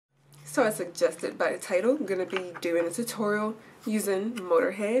So as suggested by the title, I'm going to be doing a tutorial using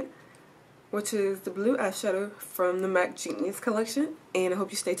Motorhead, which is the blue eyeshadow from the MAC Genius collection, and I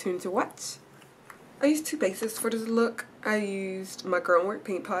hope you stay tuned to watch. I used two bases for this look. I used my Girl Work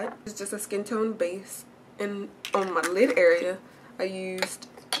paint pot. It's just a skin tone base, and on my lid area I used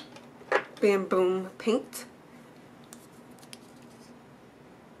Bam Boom paint.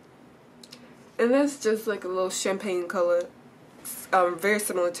 And that's just like a little champagne color. Very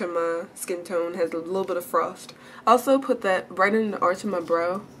similar to my skin tone, has a little bit of frost. I also put that right in the arch of my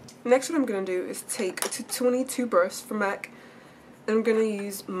brow. Next, what I'm going to do is take a 222 brush from MAC, and I'm going to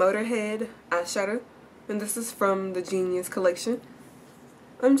use Motorhead eyeshadow, and this is from the Genius collection.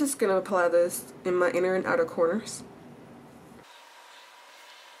 I'm just going to apply this in my inner and outer corners.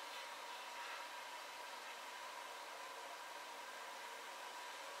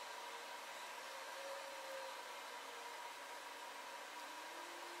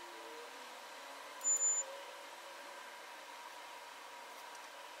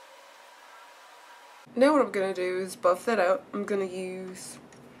 Now what I'm going to do is buff that out. I'm going to use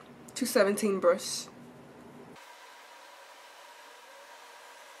 217 brush.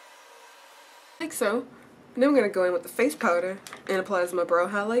 Like so. Now I'm going to go in with the face powder and apply as my brow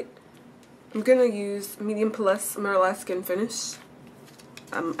highlight. I'm going to use Medium Plus Mineral Skin Finish.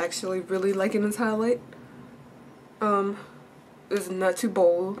 I'm actually really liking this highlight. It's not too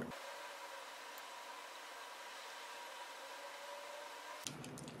bold.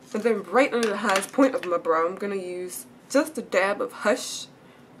 And then right under the highest point of my brow, I'm going to use just a dab of Hush.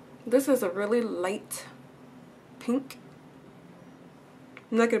 This is a really light pink.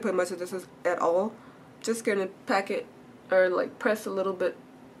 I'm not going to put much of this at all. Just going to pack it, or like press a little bit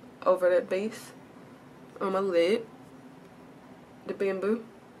over that base on my lid. The Bam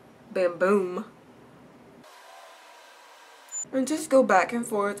Boom. And just go back and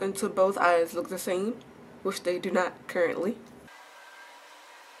forth until both eyes look the same, which they do not currently.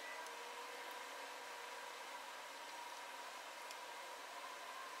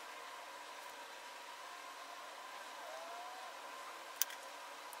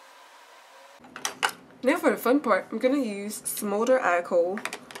 Now for the fun part, I'm going to use Smolder Eye Kohl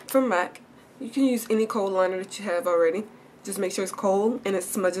from MAC. You can use any kohl liner that you have already. Just make sure it's kohl and it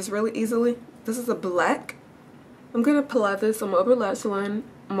smudges really easily. This is a black. I'm going to apply this on my upper lash line,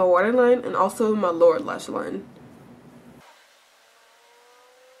 my waterline, and also my lower lash line.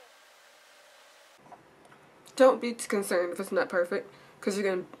 Don't be concerned if it's not perfect, because you're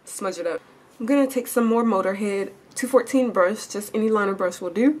going to smudge it out. I'm going to take some more Motorhead 214 brush, just any liner brush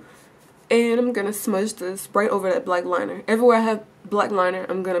will do. And I'm going to smudge this right over that black liner. Everywhere I have black liner,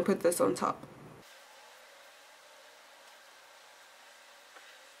 I'm going to put this on top.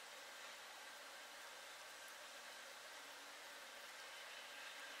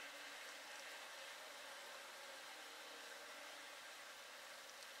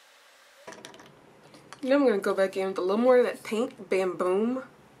 Now I'm going to go back in with a little more of that paint, Bam Boom.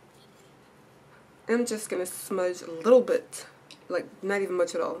 I'm just going to smudge a little bit, like not even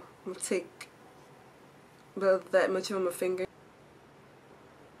much at all. I'm going to take about that much on my finger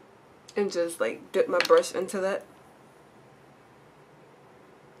and just like dip my brush into that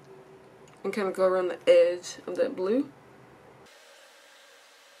and kind of go around the edge of that blue.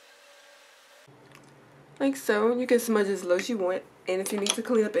 Like so. You can smudge as low as you want, and if you need to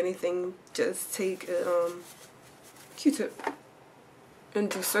clean up anything, just take a Q-tip and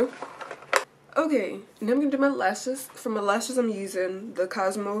do so. Okay, now I'm going to do my lashes. For my lashes, I'm using the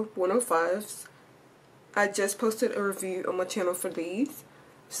Cosmo 105s. I just posted a review on my channel for these,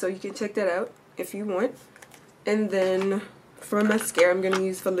 so you can check that out if you want. And then for my mascara, I'm going to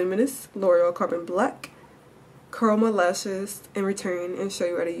use Voluminous L'Oreal Carbon Black, curl my lashes, and return and show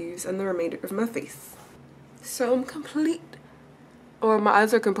you what I use on the remainder of my face. So I'm complete, or my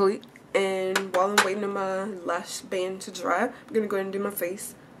eyes are complete, and while I'm waiting on my lash band to dry, I'm going to go ahead and do my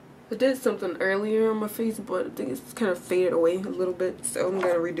face. I did something earlier on my face, but I think it's kind of faded away a little bit, so I'm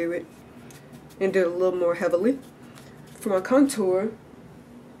going to redo it and do it a little more heavily. For my contour,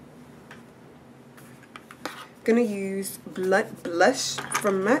 I'm going to use Blush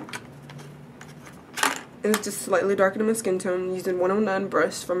from MAC. And it's just slightly darker than my skin tone. I'm using 109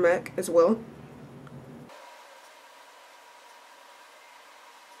 brush from MAC as well.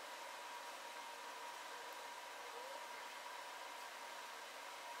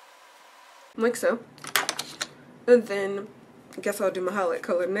 Like so. And then I guess I'll do my highlight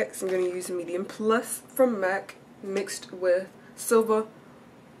color next. I'm going to use Medium Plus from MAC mixed with Silver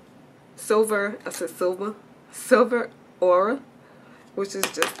Aura, which is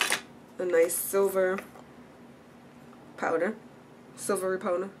just a nice silver powder, silvery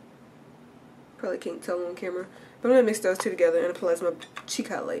powder. Probably can't tell on camera. But I'm going to mix those two together and apply my cheek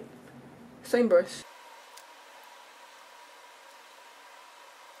highlight. Same brush.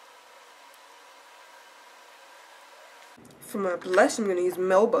 For my blush, I'm going to use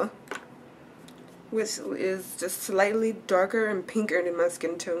Melba, which is just slightly darker and pinker than my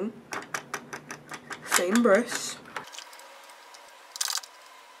skin tone. Same brush.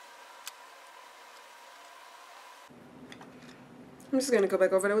 I'm just going to go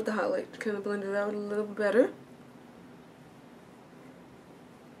back over there with the highlight to kind of blend it out a little better.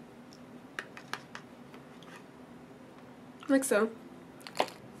 Like so.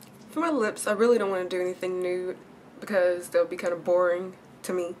 For my lips, I really don't want to do anything nude because they'll be kind of boring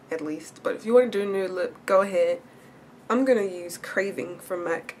to me, at least. But if you want to do a nude lip, go ahead. I'm going to use Craving from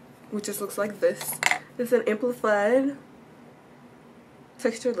MAC, which just looks like this. It's an amplified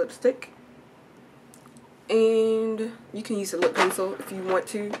textured lipstick. And you can use a lip pencil if you want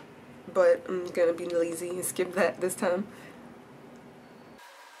to, but I'm going to be lazy and skip that this time.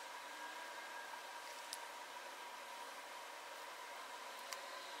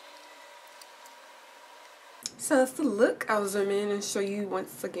 So that's the look. I'll zoom in and show you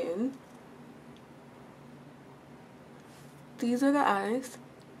once again. These are the eyes.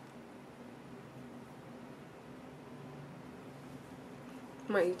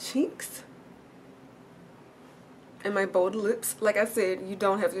 My cheeks. And my bold lips. Like I said, you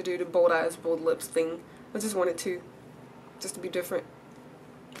don't have to do the bold eyes, bold lips thing. I just wanted to. Just to be different.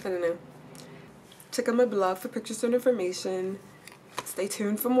 I don't know. Check out my blog for pictures and information. Stay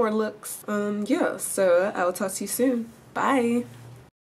tuned for more looks. Yeah, so I'll talk to you soon. Bye.